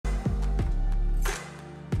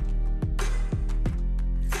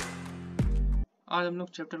आज हम लोग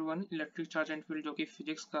chapter 1 electric charge and field जो कि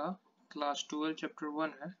फिजिक्स का क्लास 12 चैप्टर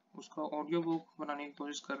 1 है उसका ऑडियो बुक बनाने की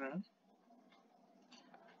कोशिश कर रहे हैं।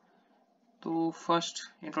 तो फर्स्ट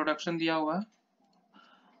इंट्रोडक्शन दिया हुआ है।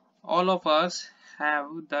 All of us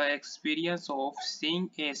have the experience of seeing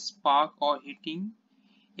a spark और hitting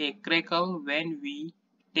a crackle when we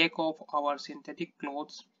take off our synthetic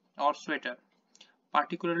clothes or sweater,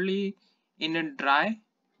 particularly in a dry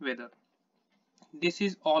weather. This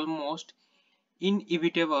is almost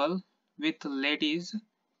inevitable with ladies'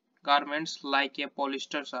 garments like a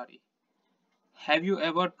polyester sari. Have you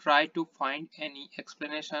ever tried to find any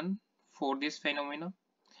explanation for this phenomenon?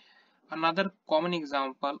 Another common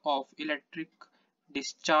example of electric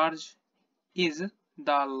discharge is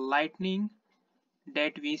the lightning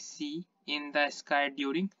that we see in the sky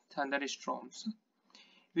during thunderstorms.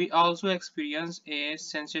 We also experience a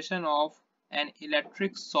sensation of an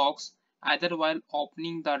electric shock either while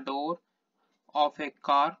opening the door of a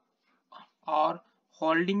car or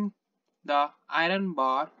holding the iron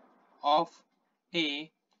bar of a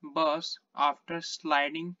bus after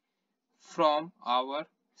sliding from our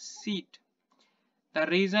seat. The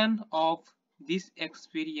reason of this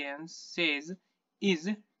experience is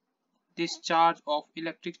discharge of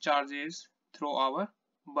electric charges through our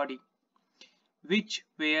body, which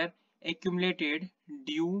were accumulated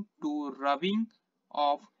due to rubbing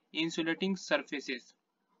of insulating surfaces.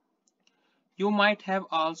 You might have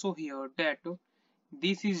also heard that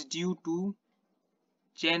this is due to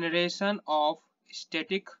generation of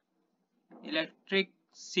static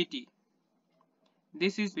electricity.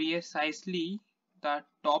 This is precisely the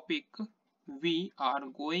topic we are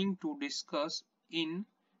going to discuss in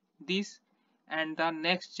this and the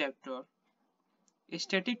next chapter.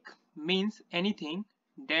 Static means anything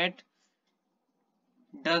that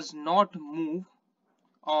does not move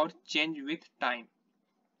or change with time.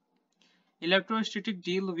 Electrostatic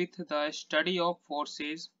deal with the study of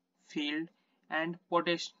forces, field, and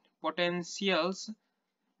potentials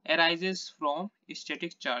arises from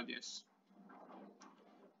static charges.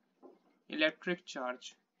 Electric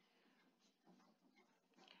charge.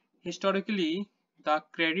 Historically, the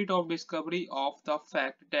credit of discovery of the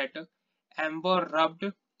fact that amber rubbed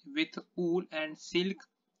with wool and silk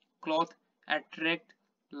cloth attract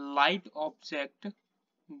light object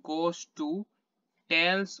goes to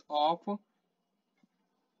tales of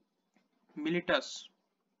Miletus,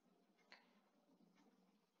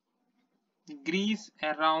 Greece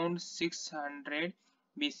around 600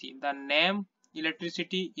 BC. The name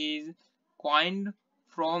electricity is coined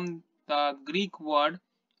from the Greek word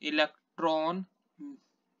electron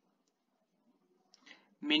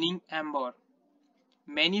meaning amber.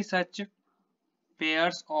 Many such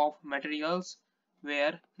pairs of materials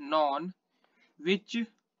were known which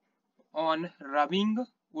on rubbing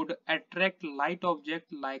would attract light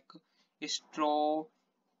objects like straw,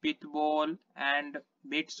 pithball, and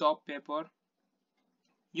bits of paper.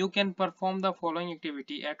 You can perform the following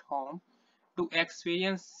activity at home to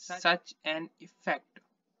experience such an effect.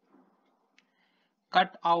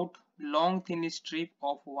 Cut out long thin strip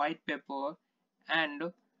of white paper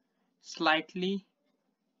and slightly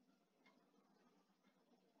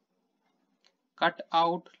cut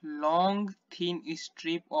out long thin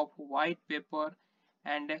strip of white paper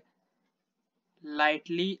and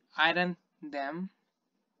lightly iron them.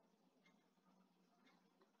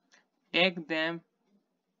 Take them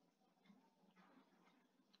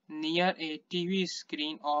near a TV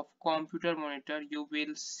screen of computer monitor. You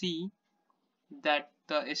will see that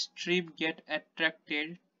the strip get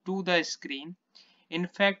attracted to the screen. In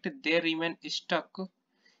fact, they remain stuck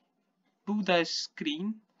to the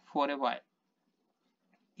screen for a while.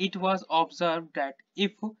 It was observed that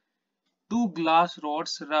if two glass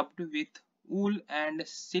rods rubbed with wool and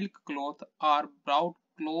silk cloth are brought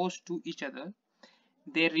close to each other,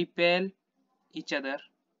 they repel each other.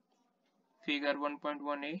 Figure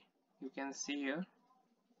 1.1a, you can see here.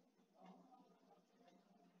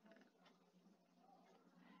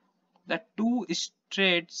 The two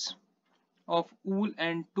strands of wool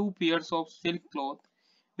and two pairs of silk cloth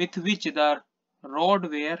with which the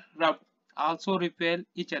rod were rubbed also repel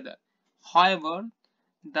each other. However,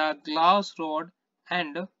 the glass rod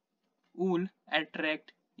and wool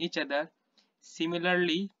attract each other.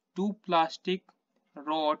 Similarly, two plastic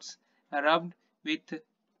rods rubbed with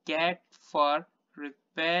cat fur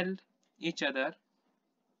repel each other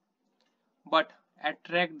but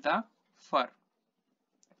attract the fur.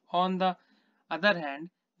 On the other hand,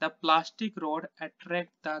 the plastic rod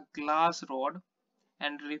attract the glass rod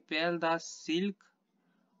and repel the silk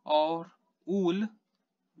or wool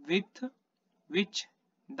with which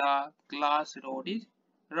the glass rod is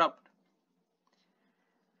rubbed.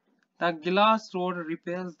 The glass rod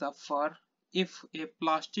repels the fur. If a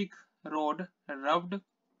plastic rod rubbed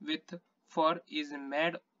with fur is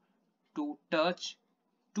made to touch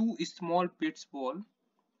two small pit's ball,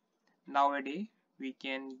 nowadays we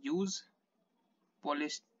can use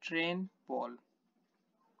polystyrene ball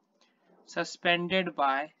suspended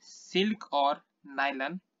by silk or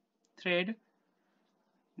nylon thread,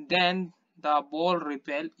 then the ball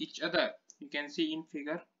repel each other. You can see in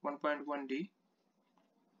figure 1.1d,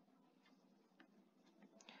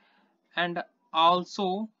 and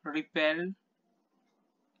also repelled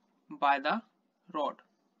by the rod.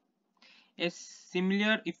 A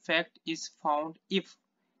similar effect is found if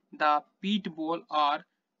the pit ball are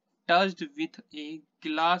touched with a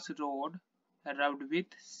glass rod rubbed with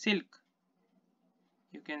silk.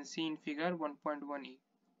 You can see in figure 1.1e.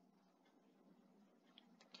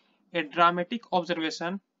 A dramatic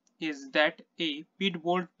observation is that a pit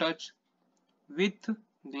ball touch with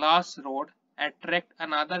glass rod attract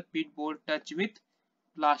another pit ball touch with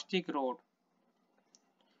plastic rod.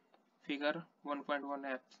 Figure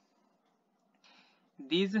 1.1f.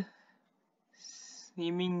 These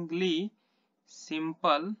seemingly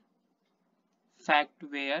simple facts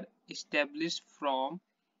were established from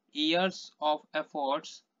years of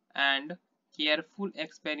efforts and careful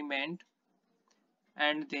experiment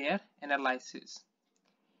and their analysis.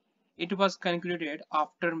 It was concluded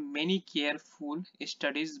after many careful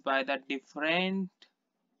studies by the different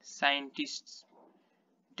scientists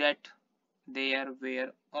that there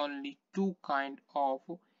were only two kinds of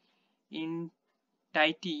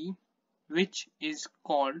entity, which is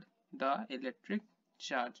called the electric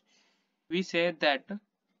charge. We say that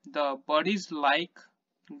the bodies like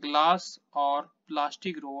glass or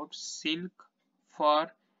plastic rod, silk, fur,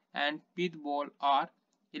 and pith ball are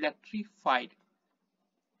electrified.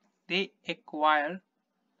 They acquire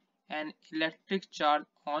an electric charge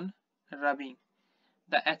on rubbing.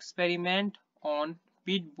 The experiment on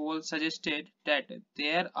pit ball suggested that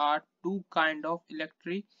there are two kinds of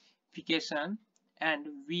electrification, and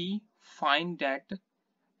we find that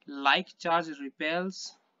like charge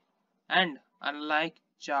repels and unlike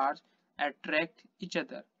charge attract each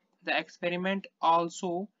other. The experiment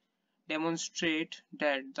also demonstrates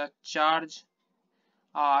that the charge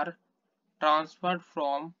are transferred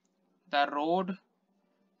from the rod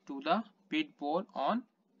to the pit ball on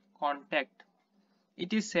contact.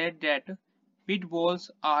 It is said that pit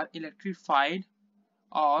balls are electrified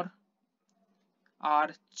or are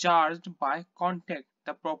charged by contact.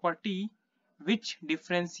 The property which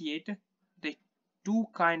differentiate the two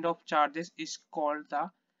kinds of charges is called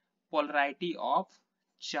the polarity of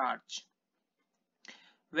charge.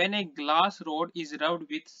 When a glass rod is rubbed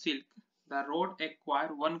with silk, the rod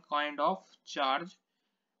acquires one kind of charge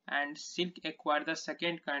and silk acquires the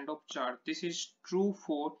second kind of charge. This is true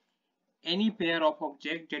for any pair of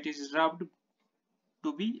objects that is rubbed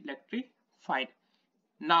to be electrified.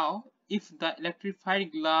 Now, if the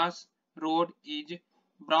electrified glass rod is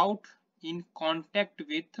brought in contact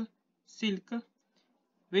with silk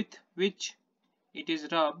with which it is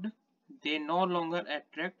rubbed, they no longer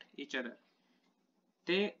attract each other.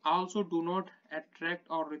 They also do not attract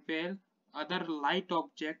or repel other light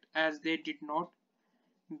objects as they did not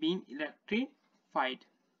being electrified.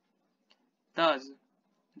 Thus,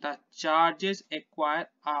 the charges acquired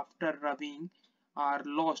after rubbing are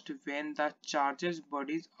lost when the charges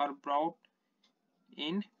bodies are brought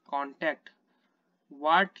in contact.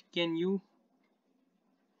 What can you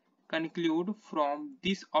conclude from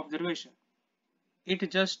this observation?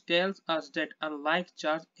 It just tells us that unlike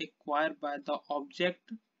charge acquired by the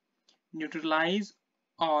object neutralize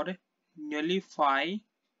or nullify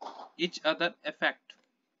each other effect.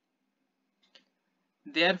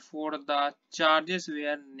 Therefore, the charges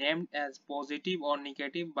were named as positive or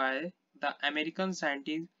negative by the American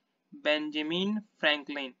scientist Benjamin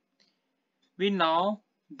Franklin. We know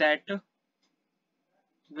that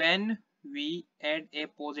when we add a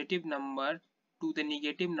positive number to the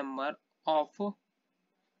negative number of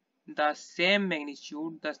the same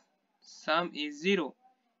magnitude, the sum is 0.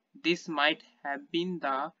 This might have been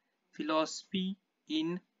the philosophy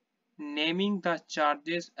in naming the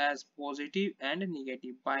charges as positive and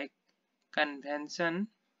negative. By convention,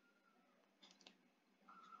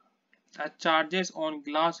 the charges on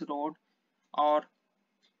glass rod or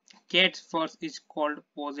cat's fur is called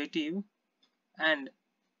positive, and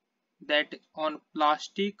that on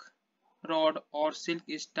plastic rod or silk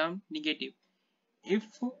is termed negative. If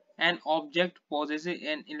an object possesses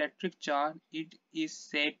an electric charge, it is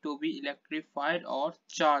said to be electrified or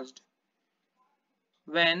charged.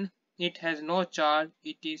 When it has no charge,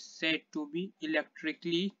 it is said to be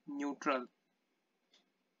electrically neutral.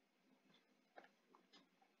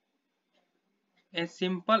 A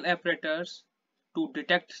simple apparatus to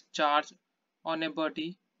detect charge on a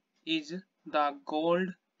body is the gold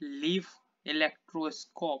leaf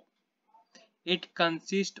electroscope. It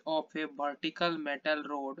consists of a vertical metal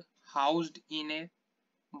rod housed in a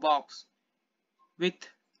box with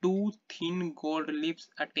two thin gold leaves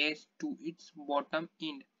attached to its bottom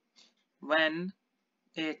end. When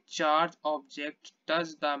a charged object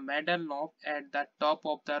touches the metal knob at the top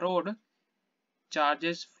of the rod,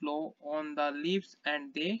 charges flow on the leaves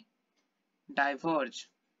and they diverge.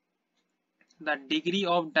 The degree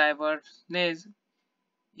of divergence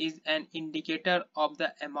is an indicator of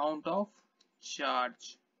the amount of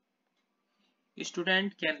charge. A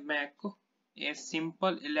student can make a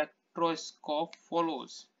simple electroscope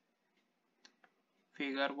follows.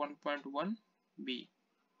 Figure 1.1b.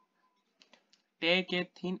 Take a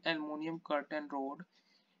thin aluminum curtain rod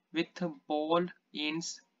with ball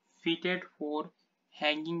ends fitted for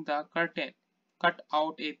hanging the curtain. Cut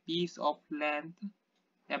out a piece of length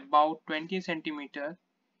about 20 cm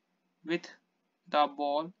with the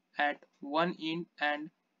ball at one end and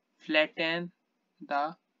flatten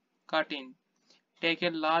the curtain. Take a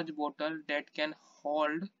large bottle that can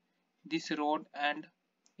hold this rod and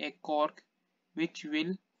a cork which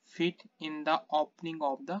will fit in the opening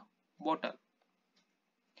of the bottle.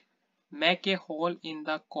 Make a hole in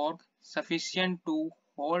the cork sufficient to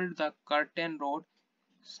hold the curtain rod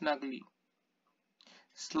snugly.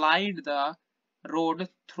 Slide the rod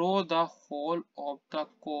through the hole of the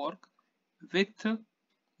cork with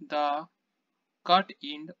the cut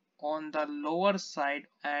end on the lower side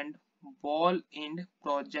and ball end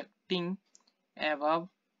projecting above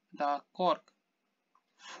the cork.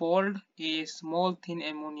 Fold a small thin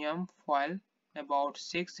aluminum foil about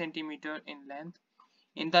 6 cm in length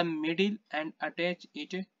in the middle and attach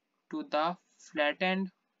it to the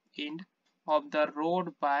flattened end of the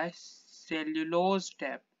rod by cellulose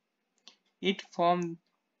tape. It forms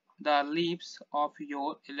the leaves of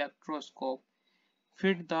your electroscope.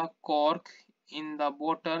 Fit the cork in the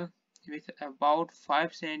bottle with about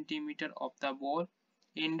 5 cm of the ball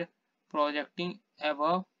end projecting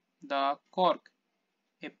above the cork.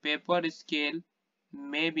 A paper scale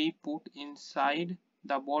may be put inside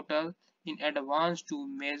the bottle in advance to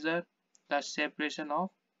measure the separation of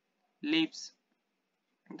leaves.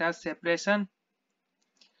 The separation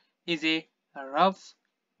is a rough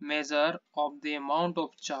measure of the amount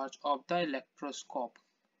of charge of the electroscope.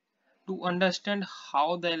 To understand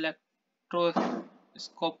how the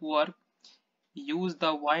electroscope works, use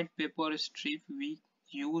the white paper strip we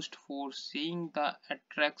used for seeing the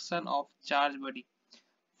attraction of charged body.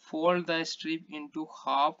 Fold the strip into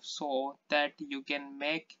half so that you can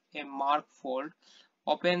make a mark fold.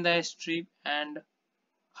 Open the strip and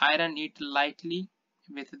iron it lightly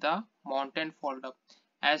with the mounted folder.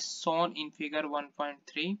 As shown in figure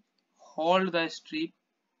 1.3, hold the strip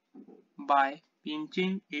by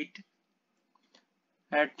pinching it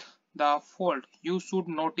at the fold. You should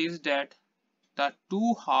notice that the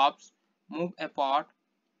two halves move apart.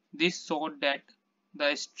 This shows that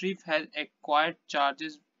the strip has acquired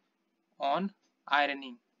charges on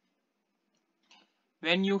ironing.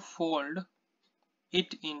 When you fold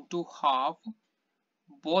it into half,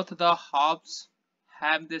 both the halves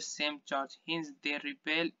have the same charge, hence they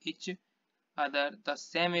repel each other. The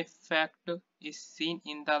same effect is seen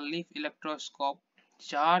in the leaf electroscope.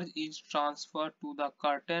 Charge is transferred to the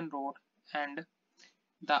curtain rod and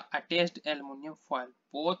the attached aluminum foil.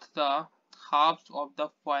 Both the halves of the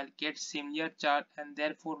foil get similar charge and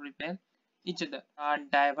therefore repel each other. The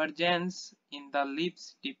divergence in the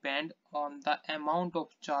leaves depend on the amount of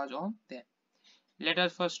charge on them. Let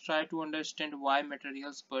us first try to understand why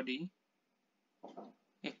materials body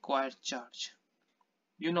acquire charge.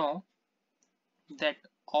 You know that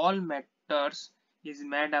all matters is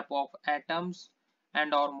made up of atoms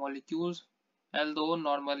and or molecules. Although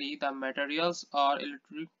normally the materials are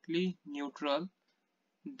electrically neutral,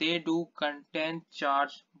 they do contain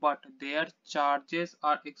charge, but their charges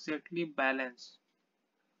are exactly balanced.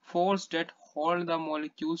 Force that hold the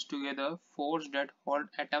molecules together, force that hold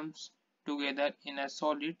atoms together in a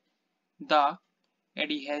solid, the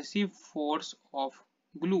adhesive force of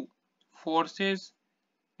glue, forces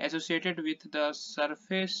associated with the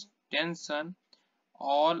surface tension,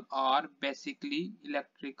 all are basically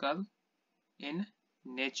electrical in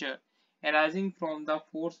nature, arising from the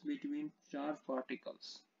force between charged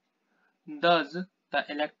particles. Thus, the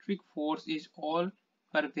electric force is all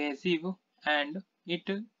pervasive and it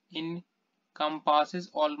encompasses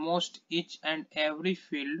almost each and every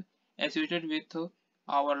field associated with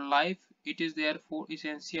our life. It is therefore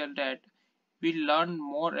essential that we learn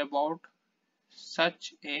more about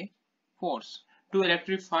such a force. To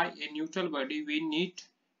electrify a neutral body, we need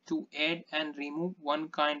to add and remove one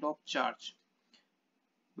kind of charge.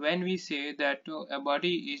 When we say that a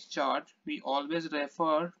body is charged, we always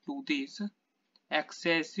refer to this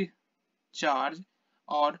excessive charge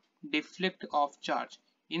or deflect of charge.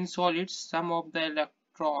 In solids, some of the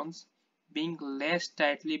electrons being less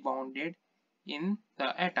tightly bounded in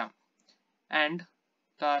the atom, and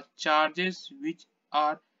the charges which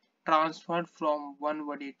are transferred from one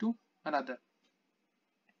body to another.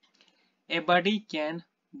 A body can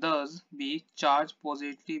thus be charged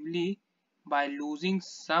positively by losing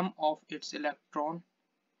some of its electrons.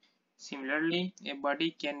 Similarly, a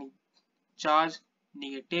body can charge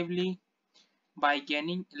negatively by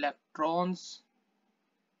gaining electrons.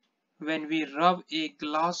 When we rub a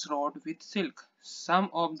glass rod with silk, some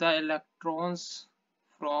of the electrons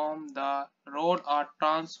from the rod are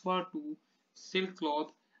transferred to silk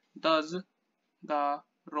cloth. Thus, the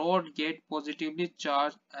rod get positively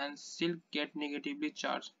charged and silk get negatively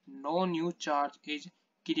charged. No new charge is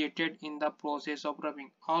created in the process of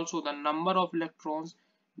rubbing. Also, the number of electrons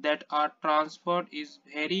that are transferred is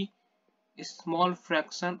very small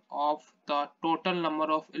fraction of the total number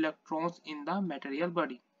of electrons in the material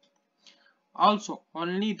body. Also,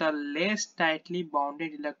 only the less tightly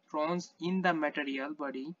bounded electrons in the material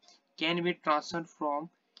body can be transferred from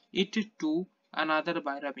it to another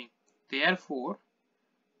by rubbing. Therefore,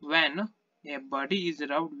 when a body is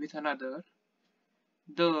rubbed with another,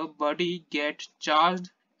 the body gets charged,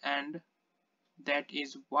 and that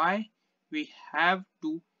is why we have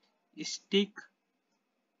to stick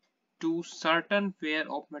to certain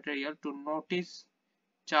pair of material to notice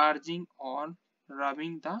charging on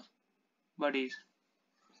rubbing the bodies.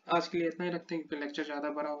 आज के लिए इतना ही रखते हैं क्योंकि lecture ज़्यादा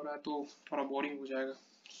बड़ा हो रहा है तो थोड़ा बोरिंग हो जाएगा.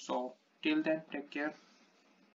 So till then take care.